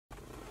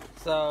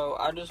So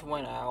I just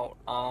went out.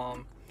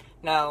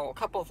 Now a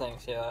couple of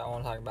things here that I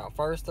want to talk about.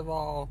 First of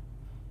all,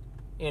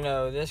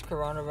 this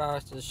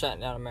coronavirus is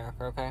shutting down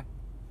America. Okay.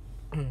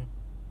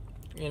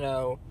 you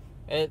know,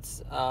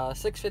 it's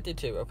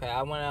 6:52. Okay,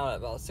 I went out at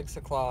about 6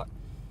 o'clock.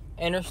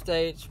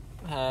 Interstates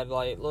had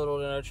like little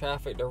to no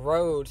traffic. The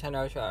roads had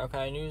no traffic.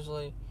 Okay, and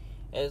usually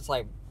it's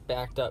like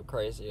backed up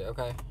crazy.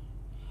 Okay.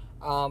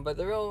 But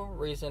the real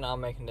reason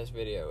I'm making this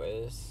video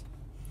is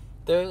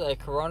there's a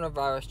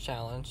coronavirus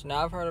challenge.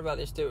 Now, I've heard about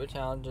these stupid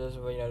challenges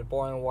where, the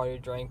boiling water, you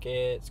drink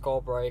it,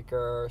 skull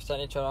breaker,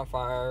 setting each other on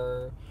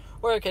fire,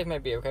 whatever the case may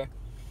be, okay?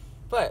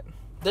 But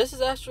this is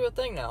actually a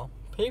thing now.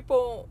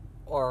 People,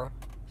 or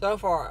so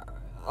far,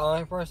 the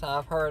only person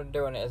I've heard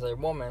doing it is a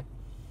woman.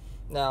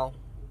 Now,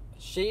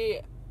 she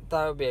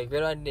thought it would be a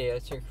good idea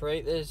to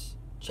create this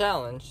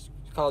challenge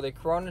called the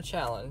Corona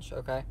Challenge,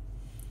 okay?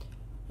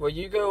 Where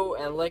you go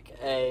and lick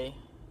a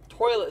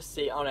toilet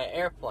seat on an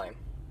airplane.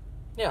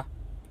 Yeah.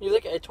 You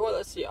lick a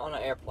toilet seat on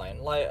an airplane.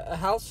 Like,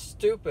 how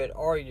stupid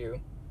are you?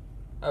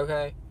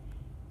 Okay?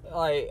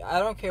 Like, I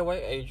don't care what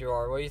age you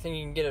are, whether you think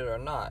you can get it or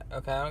not.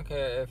 Okay? I don't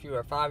care if you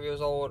are 5 years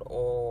old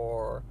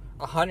or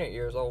 100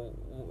 years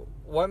old.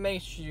 What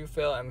makes you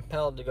feel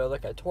impelled to go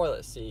lick a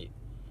toilet seat?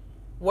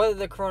 Whether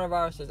the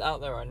coronavirus is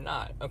out there or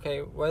not. Okay?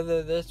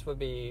 Whether this would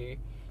be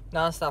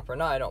nonstop or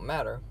not, it don't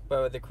matter.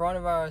 But with the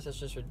coronavirus, it's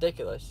just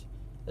ridiculous.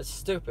 It's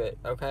stupid.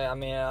 Okay? I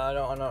mean, I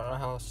don't know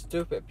how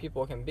stupid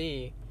people can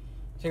be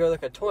to go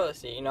look at a toilet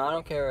seat. I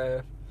don't care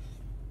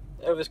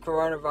if it was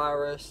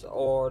coronavirus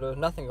or there's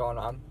nothing going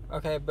on.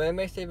 Okay, but it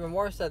makes it even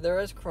worse that there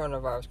is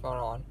coronavirus going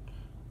on.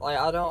 Like,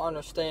 I don't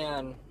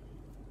understand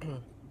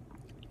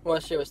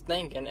what she was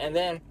thinking. And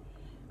then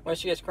when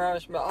she gets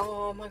coronavirus, she's like,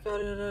 oh my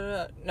god, da, da,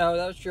 da. No,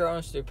 that's your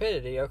own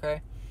stupidity,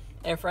 okay?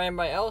 And for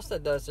anybody else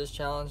that does this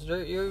challenge,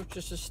 you're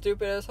just as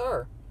stupid as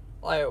her.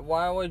 Like,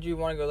 why would you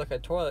want to go look at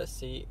a toilet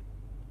seat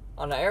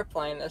on an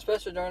airplane,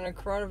 especially during a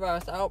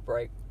coronavirus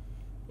outbreak?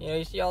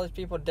 You see all these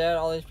people dead,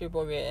 all these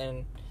people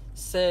getting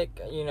sick,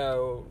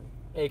 the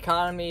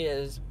economy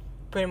is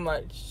pretty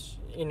much,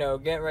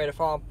 getting ready to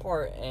fall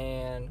apart,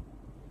 and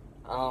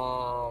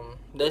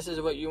this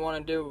is what you want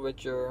to do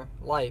with your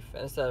life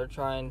instead of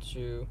trying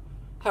to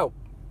help,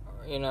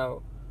 But, let me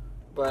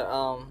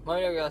know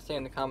what you guys think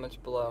in the comments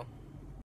below.